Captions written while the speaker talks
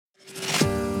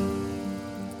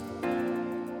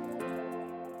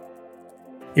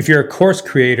If you're a course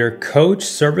creator, coach,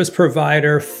 service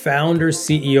provider, founder,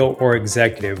 CEO, or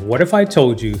executive, what if I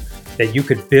told you that you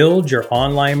could build your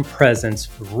online presence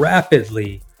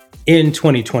rapidly in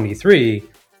 2023,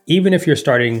 even if you're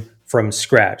starting from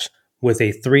scratch with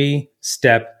a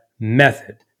 3-step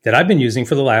method that I've been using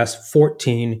for the last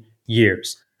 14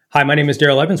 years? Hi, my name is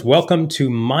Daryl Evans. Welcome to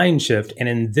Mindshift. And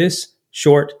in this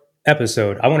short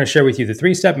episode, I want to share with you the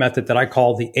 3-step method that I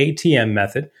call the ATM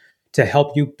method to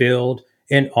help you build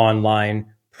an online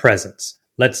presence.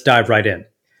 Let's dive right in.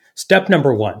 Step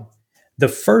number 1. The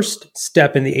first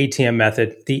step in the ATM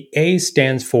method, the A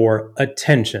stands for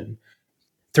attention.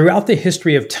 Throughout the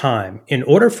history of time, in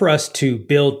order for us to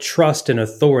build trust and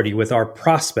authority with our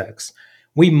prospects,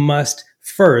 we must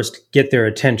first get their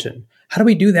attention. How do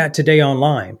we do that today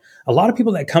online? A lot of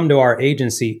people that come to our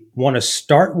agency want to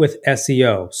start with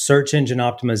SEO, search engine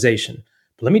optimization.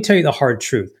 But let me tell you the hard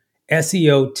truth.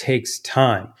 SEO takes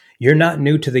time. You're not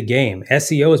new to the game.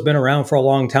 SEO has been around for a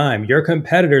long time. Your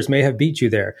competitors may have beat you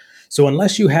there. So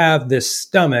unless you have the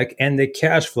stomach and the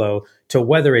cash flow to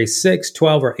weather a 6,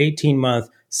 12, or 18-month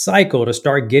cycle to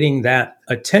start getting that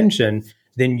attention,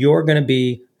 then you're going to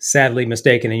be sadly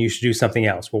mistaken and you should do something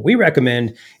else. What we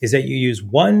recommend is that you use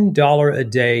 $1 a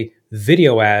day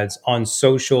video ads on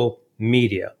social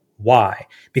media. Why?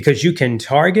 Because you can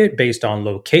target based on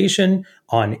location,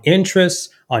 on interests,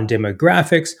 on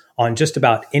demographics, on just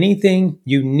about anything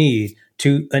you need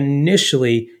to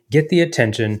initially get the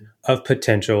attention of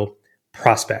potential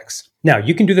prospects. Now,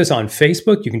 you can do this on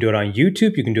Facebook, you can do it on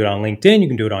YouTube, you can do it on LinkedIn, you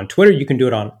can do it on Twitter, you can do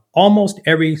it on almost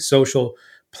every social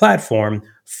platform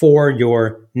for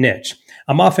your niche.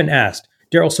 I'm often asked,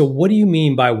 Daryl, so what do you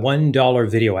mean by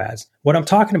 $1 video ads? What I'm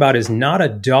talking about is not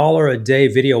 $1 a day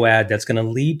video ad that's going to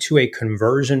lead to a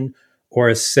conversion or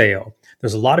a sale.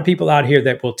 There's a lot of people out here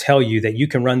that will tell you that you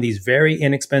can run these very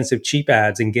inexpensive, cheap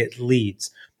ads and get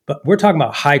leads. But we're talking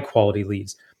about high quality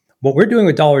leads. What we're doing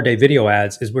with $1 a day video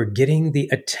ads is we're getting the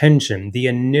attention, the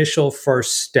initial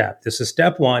first step. This is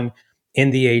step 1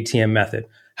 in the ATM method.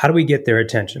 How do we get their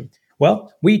attention?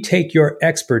 Well, we take your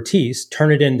expertise,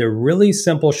 turn it into really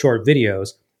simple short videos.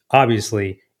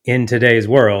 Obviously, in today's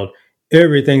world,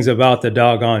 everything's about the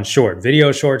doggone short.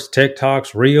 Video shorts,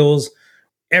 TikToks, Reels,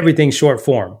 everything's short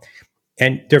form.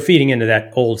 And they're feeding into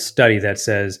that old study that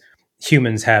says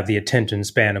humans have the attention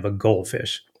span of a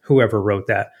goldfish. Whoever wrote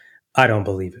that, I don't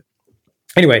believe it.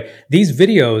 Anyway, these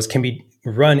videos can be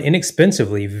run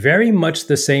inexpensively, very much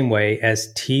the same way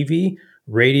as TV,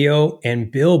 radio,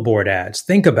 and billboard ads.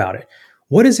 Think about it.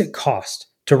 What does it cost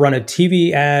to run a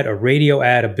TV ad, a radio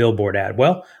ad, a billboard ad?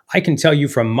 Well, I can tell you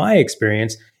from my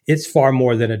experience, it's far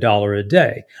more than $1 a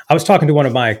day. I was talking to one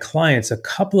of my clients a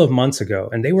couple of months ago,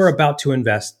 and they were about to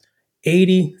invest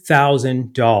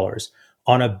 $80,000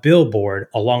 on a billboard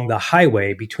along the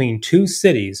highway between two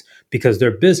cities because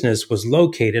their business was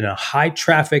located in a high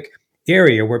traffic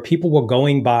area where people were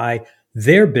going by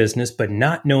their business but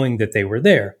not knowing that they were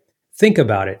there. Think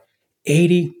about it,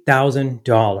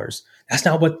 $80,000. That's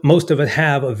not what most of us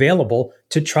have available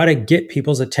to try to get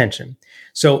people's attention.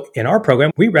 So in our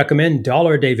program, we recommend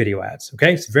 $1 a day video ads.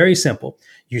 Okay, it's very simple.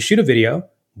 You shoot a video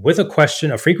with a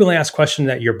question, a frequently asked question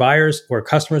that your buyers or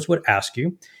customers would ask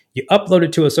you. You upload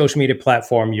it to a social media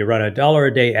platform. You run a $1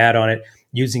 a day ad on it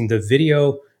using the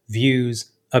video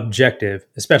views objective,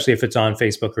 especially if it's on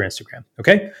Facebook or Instagram.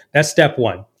 Okay, that's step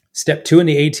 1. Step 2 in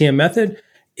the ATM method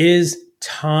is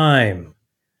time.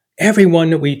 Everyone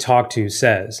that we talk to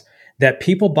says that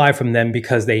people buy from them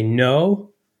because they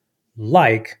know,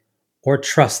 like, or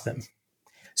trust them.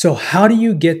 So how do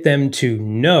you get them to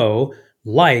know,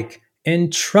 like,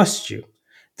 and trust you?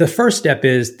 The first step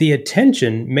is the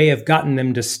attention may have gotten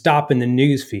them to stop in the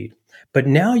newsfeed, but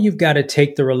now you've got to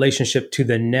take the relationship to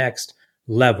the next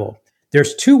level.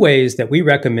 There's 2 ways that we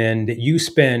recommend that you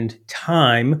spend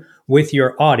time with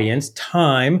your audience,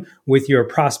 time with your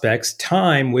prospects,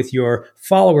 time with your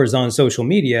followers on social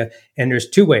media. And there's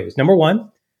 2 ways. Number 1,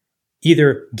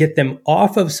 either get them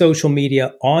off of social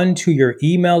media onto your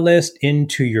email list,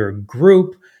 into your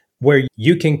group, where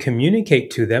you can communicate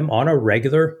to them on a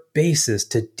regular basis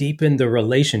to deepen the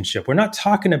relationship. We're not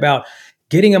talking about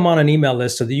getting them on an email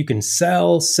list so that you can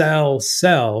sell.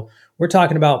 We're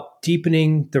talking about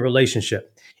deepening the relationship.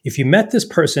 If you met this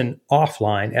person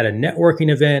offline at a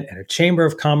networking event, at a chamber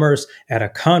of commerce, at a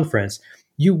conference,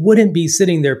 you wouldn't be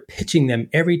sitting there pitching them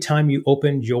every time you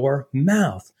opened your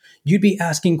mouth. You'd be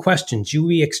asking questions. You'd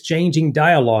be exchanging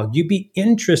dialogue. You'd be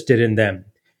interested in them.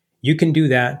 You can do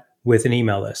that with an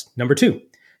email list. Number 2,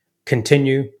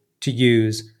 continue to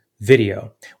use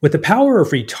video. With the power of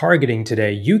retargeting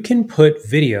today, you can put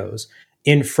videos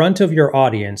in front of your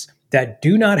audience that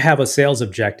do not have a sales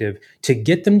objective to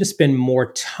get them to spend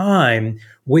more time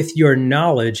with your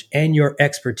knowledge and your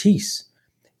expertise.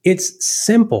 It's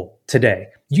simple today.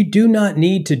 You do not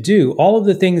need to do all of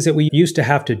the things that we used to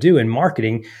have to do in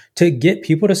marketing to get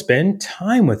people to spend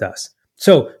time with us.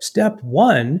 So, step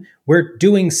one, we're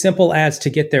doing simple ads to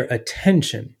get their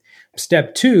attention.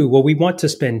 Step two, well, we want to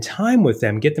spend time with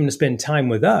them, get them to spend time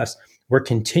with us. We're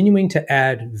continuing to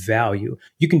add value.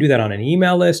 You can do that on an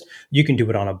email list. You can do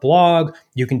it on a blog.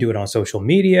 You can do it on social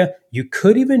media. You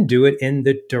could even do it in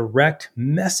the direct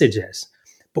messages.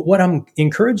 But what I'm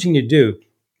encouraging you to do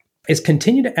is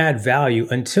continue to add value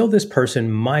until this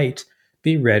person might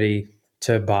be ready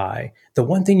to buy. The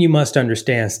one thing you must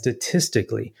understand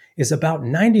statistically is about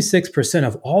 96%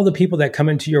 of all the people that come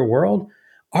into your world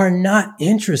are not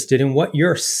interested in what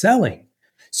you're selling.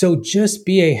 So just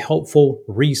be a helpful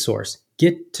resource.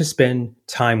 Get to spend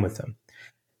time with them.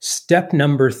 Step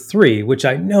number 3, which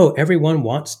I know everyone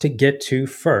wants to get to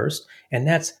first, and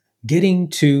that's getting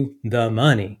to the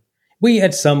money. We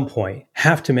at some point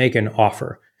have to make an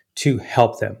offer to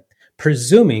help them,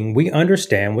 presuming we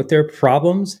understand what their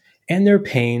problems and their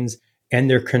pains and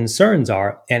their concerns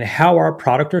are and how our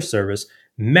product or service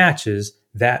matches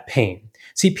that pain.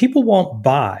 See, people won't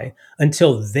buy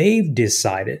until they've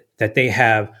decided that they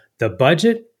have the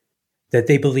budget, that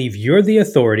they believe you're the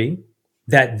authority,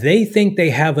 that they think they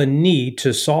have a need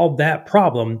to solve that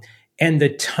problem, and the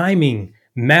timing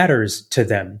matters to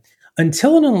them.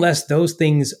 Until and unless those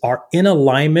things are in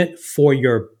alignment for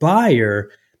your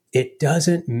buyer, it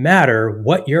doesn't matter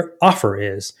what your offer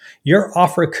is. Your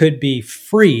offer could be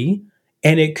free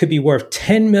and it could be worth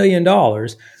 $10 million.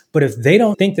 But if they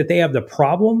don't think that they have the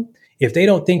problem, if they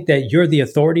don't think that you're the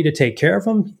authority to take care of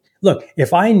them, look,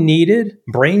 if I needed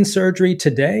brain surgery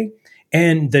today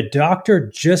and the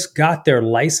doctor just got their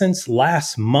license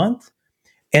last month,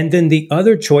 and then the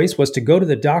other choice was to go to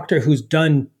the doctor who's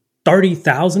done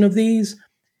 30,000 of these,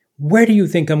 where do you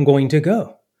think I'm going to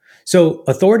go? So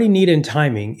authority, need, and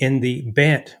timing in the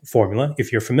BANT formula,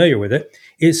 if you're familiar with it,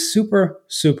 is super,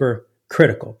 super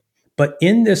critical. But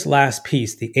in this last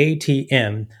piece, the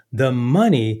ATM, the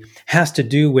money has to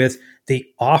do with the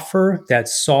offer that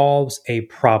solves a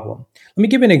problem. Let me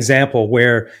give an example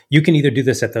where you can either do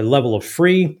this at the level of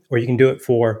free or you can do it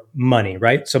for money,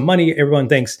 right? So money, everyone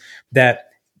thinks that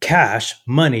cash,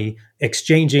 money,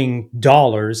 exchanging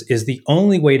dollars is the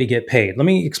only way to get paid. Let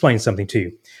me explain something to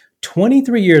you.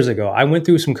 23 years ago, I went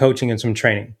through some coaching and some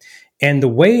training. And the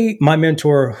way my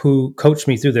mentor who coached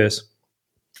me through this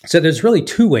said there's really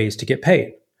 2 ways to get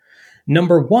paid.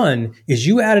 Number 1 is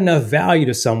you add enough value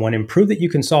to someone and prove that you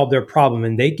can solve their problem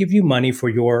and they give you money for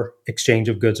your exchange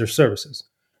of goods or services.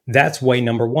 That's way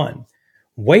number 1.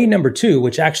 Way number 2,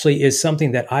 which actually is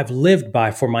something that I've lived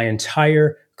by for my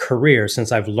entire career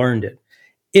since I've learned it,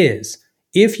 is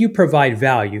if you provide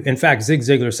value. In fact, Zig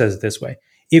Ziglar says it this way: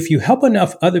 if you help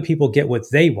enough other people get what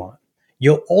they want,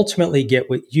 you'll ultimately get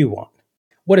what you want.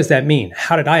 What does that mean?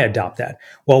 How did I adopt that?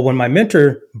 Well, when my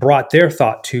mentor brought their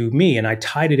thought to me and I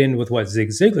tied it in with what Zig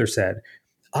Ziglar said,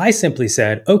 I simply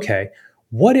said, okay,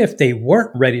 what if they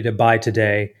weren't ready to buy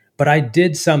today, but I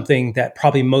did something that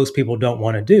probably most people don't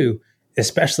want to do,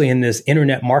 especially in this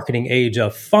internet marketing age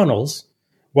of funnels?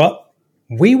 Well,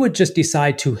 we would just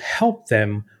decide to help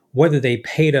them whether they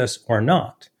paid us or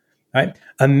not. Right?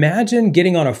 Imagine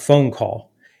getting on a phone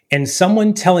call and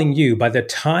someone telling you by the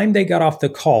time they got off the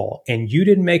call and you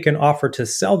didn't make an offer to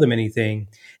sell them anything,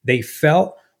 they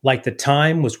felt like the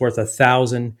time was worth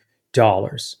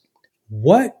 $1,000.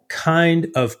 What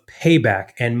kind of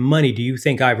payback and money do you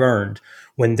think I've earned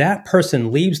when that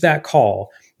person leaves that call?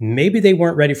 Maybe they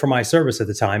weren't ready for my service at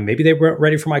the time. Maybe they weren't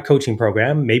ready for my coaching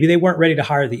program. Maybe they weren't ready to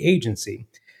hire the agency,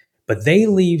 but they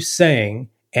leave saying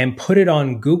and put it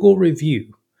on Google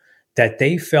review that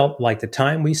they felt like the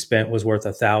time we spent was worth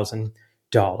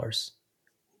 $1,000.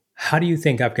 How do you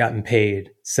think I've gotten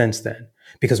paid since then?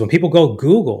 Because when people go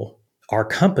Google our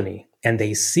company and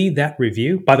they see that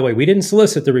review, by the way, we didn't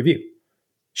solicit the review.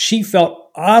 She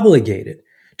felt obligated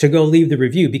to go leave the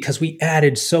review because we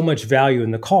added so much value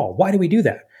in the call. Why do we do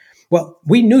that? Well,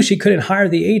 we knew she couldn't hire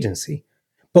the agency,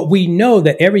 but we know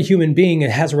that every human being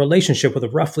has a relationship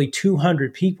with roughly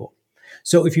 200 people.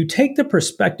 So if you take the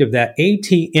perspective that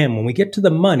ATM, when we get to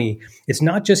the money, it's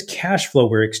not just cash flow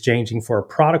we're exchanging for a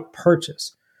product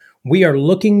purchase. We are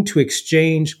looking to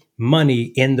exchange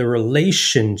money in the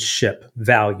relationship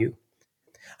value.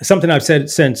 Something I've said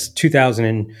since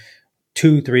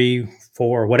 2002, 3,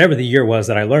 4, whatever the year was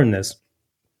that I learned this,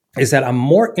 is that I'm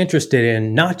more interested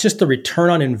in not just the return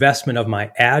on investment of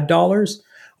my ad dollars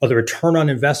or the return on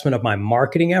investment of my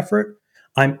marketing effort.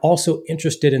 I'm also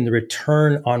interested in the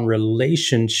return on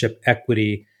relationship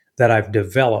equity that I've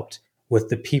developed with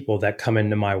the people that come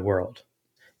into my world.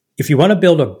 If you want to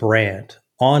build a brand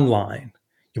online,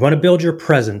 you want to build your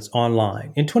presence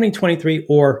online in 2023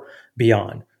 or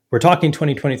beyond. We're talking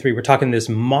 2023. We're talking this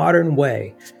modern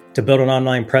way to build an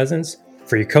online presence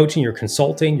for your coaching, your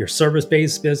consulting, your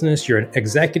service-based business. You're an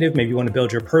executive. Maybe you want to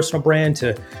build your personal brand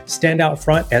to stand out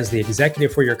front as the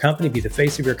executive for your company, be the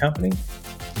face of your company.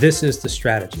 This is the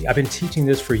strategy. I've been teaching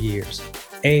this for years.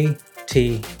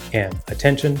 ATM,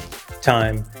 attention,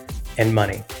 time, and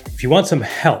money. If you want some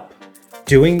help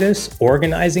doing this,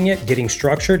 organizing it, getting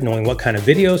structured, knowing what kind of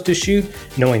videos to shoot,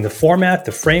 knowing the format,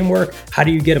 the framework, how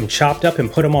do you get them chopped up and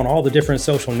put them on all the different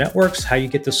social networks, how you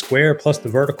get the square plus the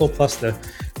vertical plus the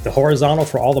horizontal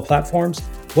for all the platforms,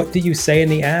 what do you say in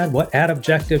the ad, what ad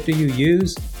objective do you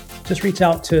use, just reach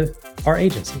out to our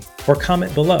agency or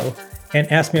comment below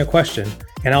and ask me a question,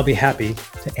 and I'll be happy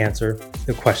to answer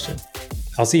the question.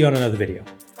 I'll see you on another video.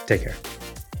 Take care.